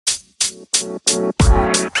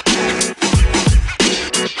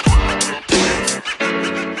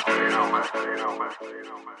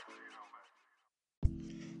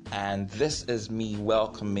And this is me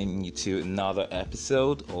welcoming you to another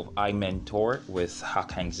episode of I Mentor with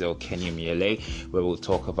Hakangzo Kenyumiele, where we'll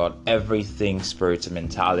talk about everything spiritual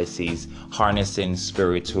mentalities, harnessing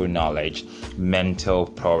spiritual knowledge, mental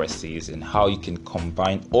processes, and how you can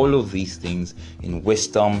combine all of these things in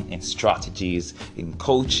wisdom, in strategies, in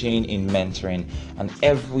coaching, in mentoring, and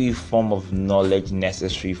every form of knowledge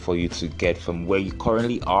necessary for you to get from where you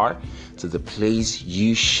currently are to the place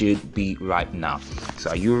you should be right now. So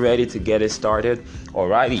are you ready to get it started?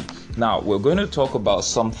 Alrighty. Now we're going to talk about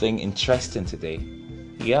something interesting today.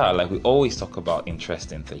 Yeah, like we always talk about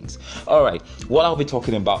interesting things. Alright, what I'll be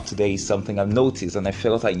talking about today is something I've noticed and I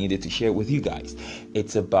felt I needed to share with you guys.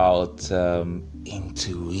 It's about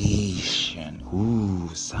intuition.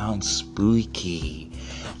 Ooh, sounds spooky.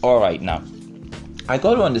 Alright, now I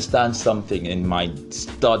got to understand something in my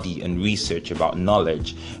study and research about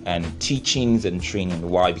knowledge and teachings and training.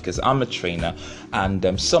 Why? Because I'm a trainer,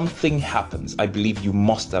 and something happens. I believe you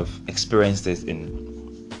must have experienced this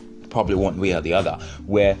in probably one way or the other,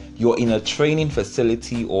 where you're in a training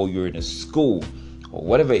facility or you're in a school or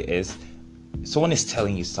whatever it is, someone is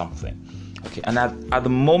telling you something. Okay, and at the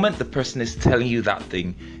moment the person is telling you that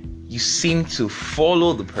thing, you seem to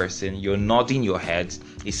follow the person, you're nodding your head,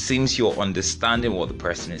 it seems you're understanding what the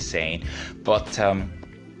person is saying, but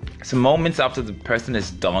some moments after the person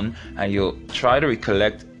is done and you try to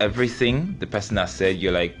recollect everything the person has said,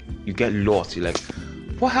 you get lost. You're like,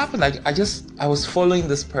 what happened? I was following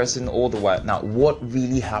this person all the while. Now, what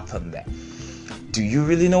really happened there? Do you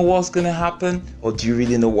really know what's going to happen, or do you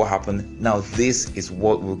really know what happened? Now, this is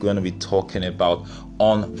what we're going to be talking about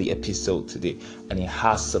on the episode today, and it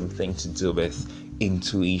has something to do with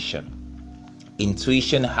intuition.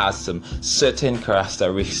 Intuition has some certain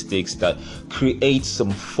characteristics that create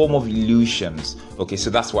some form of illusions. Okay, so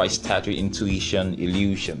that's why I started intuition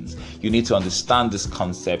illusions. You need to understand this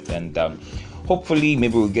concept, and hopefully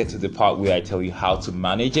maybe we'll get to the part where I tell you how to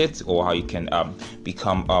manage it, or how you can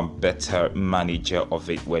become a better manager of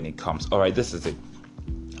it when it comes. All right, this is it.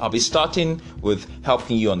 I'll be starting with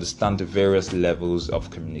helping you understand the various levels of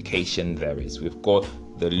communication there is. We've got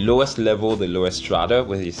the lowest level, the lowest strata,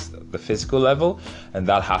 which is the physical level, and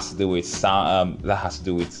that has to do with sound. That has to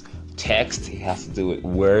do with text. It has to do with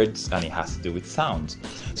words, and it has to do with sound.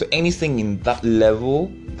 So anything in that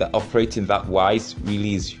level that operates in that wise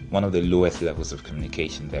really is one of the lowest levels of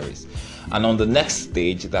communication there is. And on the next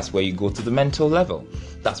stage, that's where you go to the mental level.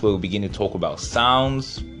 That's where we begin to talk about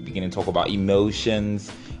sounds, begin to talk about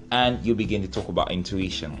emotions, and you begin to talk about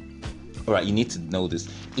intuition. All right, you need to know this.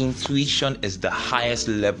 Intuition is the highest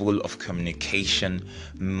level of communication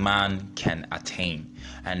man can attain,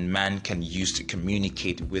 and man can use to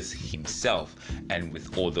communicate with himself and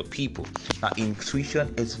with other people. Now,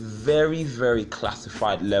 intuition is very, very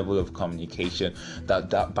classified level of communication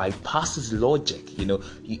that bypasses logic. You know,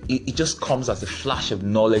 it just comes as a flash of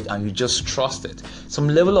knowledge, and you just trust it. Some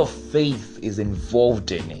level of faith is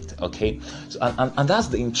involved in it. Okay, so and that's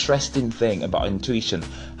the interesting thing about intuition,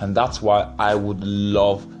 and that's why I would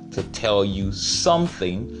love to tell you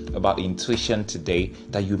something about intuition today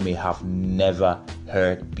that you may have never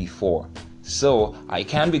heard before. So I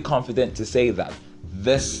can be confident to say that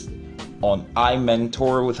this on I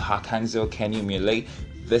Mentor with Hakangzo Kenyumiele,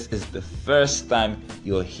 this is the first time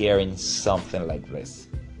you're hearing something like this.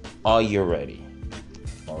 Are you ready?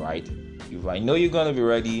 All right. If I know you're going to be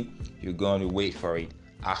ready, you're going to wait for it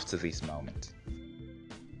after this moment.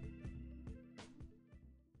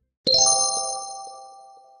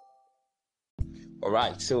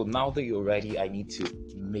 Alright, so now that you're ready, I need to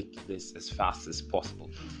make this as fast as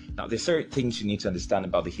possible. Now, there's certain things you need to understand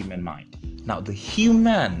about the human mind. Now, the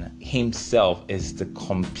human himself is the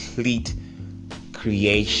complete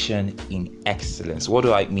creation in excellence. What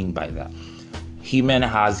do I mean by that? Human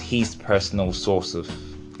has his personal source of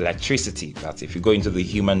electricity. That's if you go into the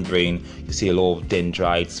human brain, you see a lot of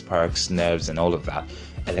dendrites, sparks, nerves, and all of that.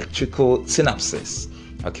 Electrical synapses.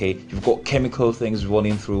 Okay, you've got chemical things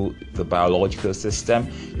running through the biological system.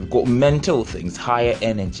 You've got mental things, higher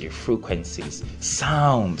energy, frequencies,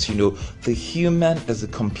 sounds. You know, the human is a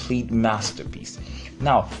complete masterpiece.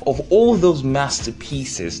 Now, of all those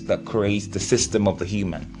masterpieces that creates the system of the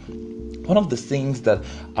human, one of the things that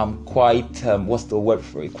I'm quite,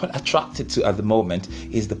 quite attracted to at the moment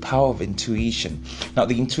is the power of intuition. Now,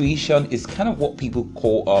 the intuition is kind of what people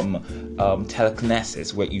call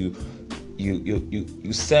telekinesis, where you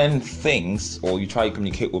send things, or you try to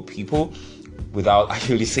communicate with people without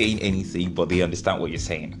actually saying anything, but they understand what you're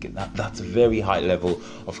saying. Okay, that's a very high level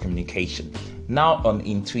of communication. Now on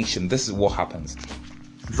intuition, this is what happens.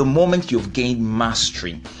 The moment you've gained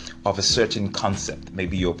mastery of a certain concept,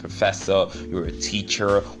 maybe you're a professor, you're a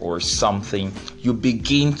teacher or something, you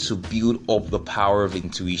begin to build up the power of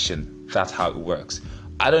intuition. That's how it works.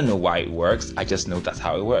 I don't know why it works, I just know that's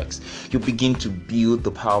how it works. You begin to build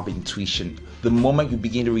the power of intuition. The moment you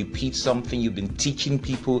begin to repeat something, you've been teaching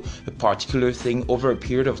people a particular thing over a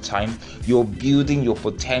period of time, you're building your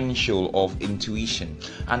potential of intuition.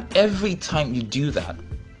 And every time you do that,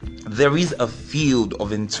 there is a field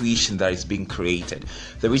of intuition that is being created.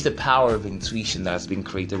 There is the power of intuition that has been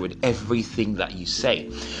created with everything that you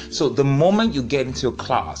say. So the moment you get into a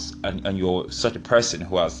class and you're such a person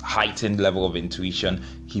who has heightened level of intuition,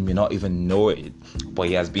 he may not even know it, but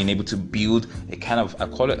he has been able to build a kind of, I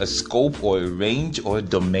call it a scope or a range or a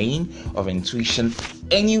domain of intuition.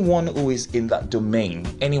 Anyone who is in that domain,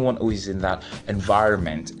 anyone who is in that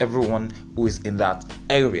environment, everyone who is in that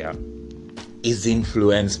area is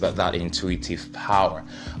influenced by that intuitive power.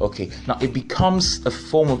 Okay, now it becomes a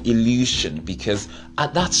form of illusion because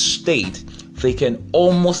at that state they can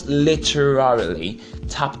almost literally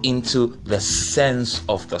tap into the sense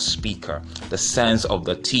of the speaker, the sense of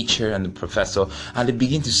the teacher and the professor, and they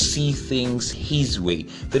begin to see things his way.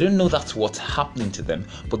 They don't know that's what's happening to them,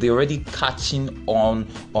 but they're already catching on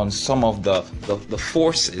some of the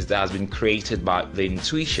forces that has been created by the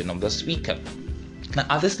intuition of the speaker. Now,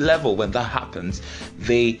 at this level, when that happens,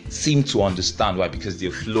 they seem to understand why, because they're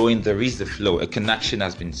flowing, there is the flow, a connection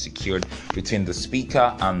has been secured between the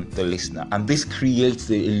speaker and the listener. And this creates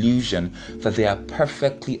the illusion that they are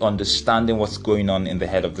perfectly understanding what's going on in the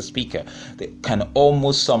head of the speaker. They can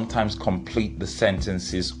almost sometimes complete the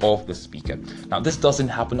sentences of the speaker. Now, this doesn't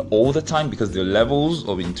happen all the time because there are levels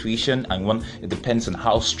of intuition, and it depends on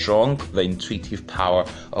how strong the intuitive power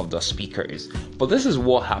of the speaker is. But this is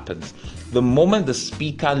what happens. The moment the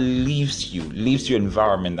speaker leaves your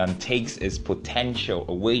environment and takes its potential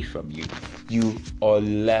away from you, you are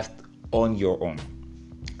left on your own.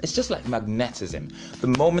 It's just like magnetism. The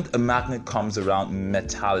moment a magnet comes around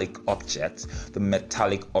metallic objects, the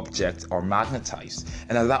metallic objects are magnetized.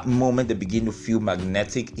 And at that moment, they begin to feel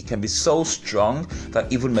magnetic. It can be so strong that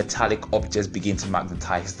even metallic objects begin to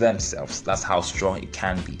magnetize themselves. That's how strong it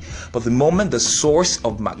can be. But the moment the source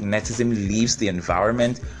of magnetism leaves the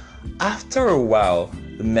environment, after a while,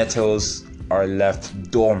 the metals are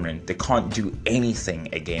left dormant. They can't do anything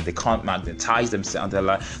again. They can't magnetize themselves.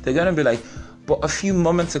 They're going to be like, but a few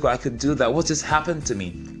moments ago I could do that. What just happened to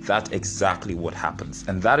me? That's exactly what happens.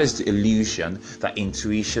 And that is the illusion that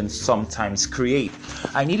intuition sometimes creates.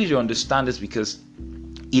 I need you to understand this because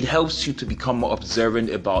it helps you to become more observant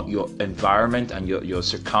about your environment and your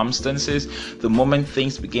circumstances. The moment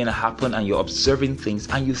things begin to happen and you're observing things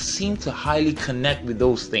and you seem to highly connect with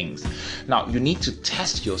those things. Now, you need to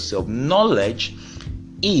test yourself. Knowledge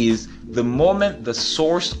is the moment the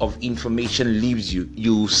source of information leaves you,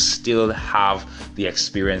 you still have the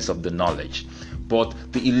experience of the knowledge. But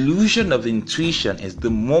the illusion of intuition is the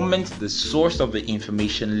moment the source of the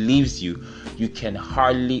information leaves you, you can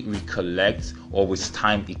hardly recollect, or with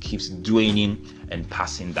time it keeps dwindling and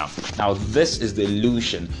passing down. Now, this is the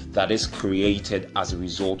illusion that is created as a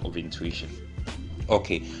result of intuition.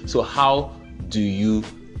 Okay, so how do you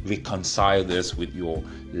reconcile this with your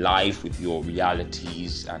life, with your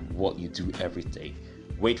realities, and what you do every day?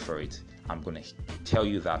 Wait for it. I'm going to tell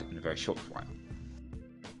you that in a very short while.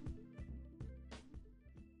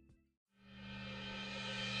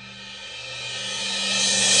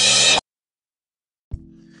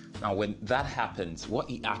 Now, when that happens, what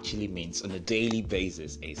it actually means on a daily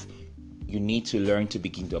basis is you need to learn to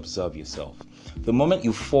begin to observe yourself. The moment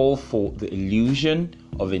you fall for the illusion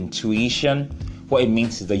of intuition, what it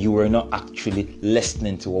means is that you were not actually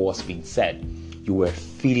listening to what was being said. You were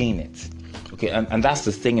feeling it. Okay, and that's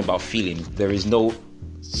the thing about feelings. There is no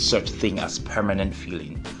such thing as permanent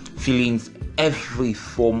feeling. Feelings, every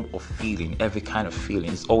form of feeling, every kind of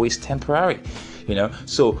feeling is always temporary.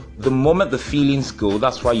 So the moment the feelings go,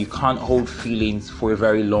 that's why you can't hold feelings for a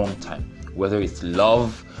very long time. Whether it's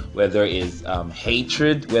love, whether it's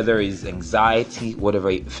hatred, whether it's anxiety,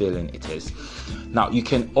 whatever feeling it is. Now, you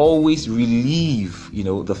can always relieve,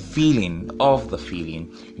 the feeling of the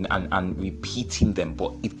feeling and repeating them,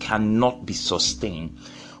 but it cannot be sustained.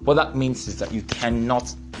 What that means is that you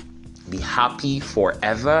cannot be happy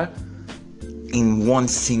forever in one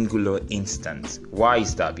singular instance. Why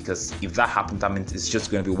is that? Because if that happens, that means it's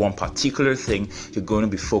just going to be one particular thing you're going to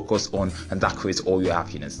be focused on, and that creates all your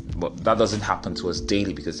happiness. But that doesn't happen to us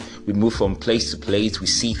daily, because we move from place to place, we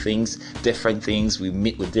see things, different things, we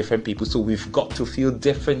meet with different people, so we've got to feel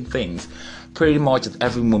different things pretty much at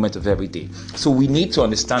every moment of every day. So we need to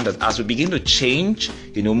understand that as we begin to change,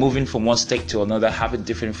 moving from one state to another, having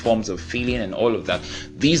different forms of feeling and all of that,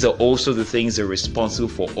 these are also the things that are responsible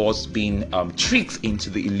for us being tricked into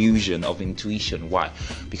the illusion of intuition. Why?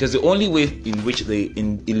 Because the only way in which the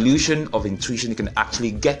illusion of intuition can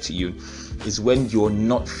actually get to you is when you're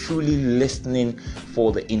not fully listening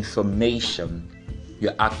for the information.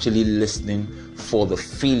 You're actually listening for the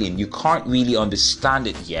feeling. You can't really understand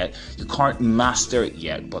it yet. You can't master it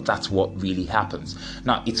yet, but that's what really happens.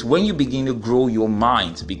 Now, it's when you begin to grow your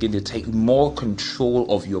mind, to begin to take more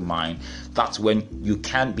control of your mind, that's when you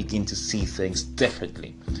can begin to see things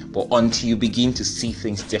differently. But until you begin to see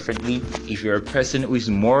things differently, if you're a person who is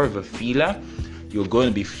more of a feeler, you're going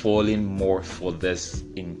to be falling more for this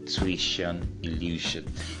intuition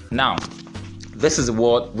illusion. Now, this is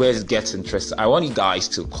where it gets interesting. I want you guys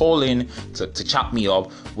to call in, to chat me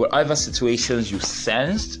up, whatever situations you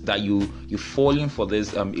sensed that you're falling for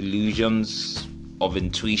these illusions of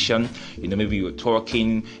intuition. Maybe you were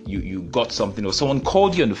talking, you got something, or someone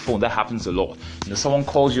called you on the phone. That happens a lot. Someone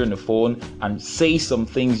calls you on the phone and says some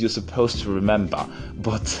things you're supposed to remember,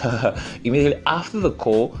 but immediately after the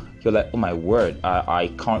call, you're like, oh my word,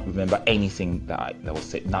 I can't remember anything that was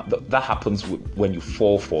said. Now that happens when you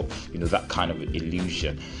fall for that kind of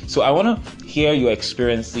illusion. So I want to hear your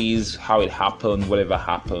experiences, how it happened, whatever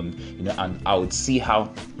happened, and I would see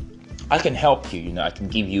how I can help you. I can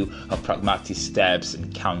give you pragmatic steps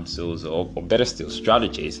and counsels, or better still,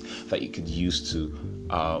 strategies that you could use to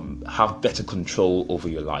have better control over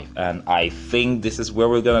your life. And I think this is where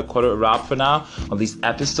we're going to call it a wrap for now on this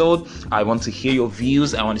episode. I want to hear your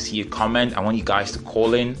views. I want to see your comment. I want you guys to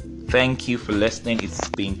call in. Thank you for listening. It's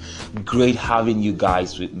been great having you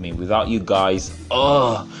guys with me. Without you guys,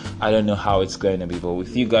 I don't know how it's going to be, but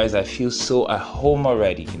with you guys, I feel so at home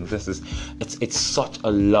already. It's such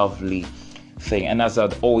a lovely thing. And as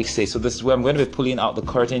I'd always say, so this is where I'm going to be pulling out the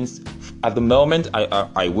curtains. At the moment,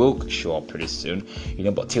 I will show up pretty soon,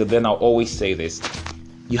 but till then, I'll always say this: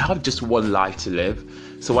 you have just one life to live,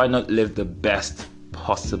 so why not live the best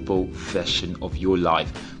possible version of your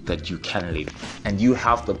life that you can live? And you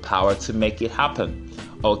have the power to make it happen.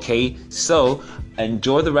 Okay, so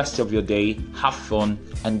enjoy the rest of your day, have fun,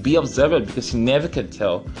 and be observant, because you never can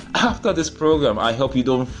tell. After this program, I hope you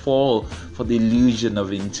don't fall for the illusion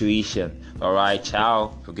of intuition. All right,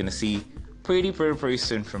 ciao. We're gonna see pretty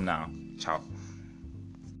soon from now. Ciao.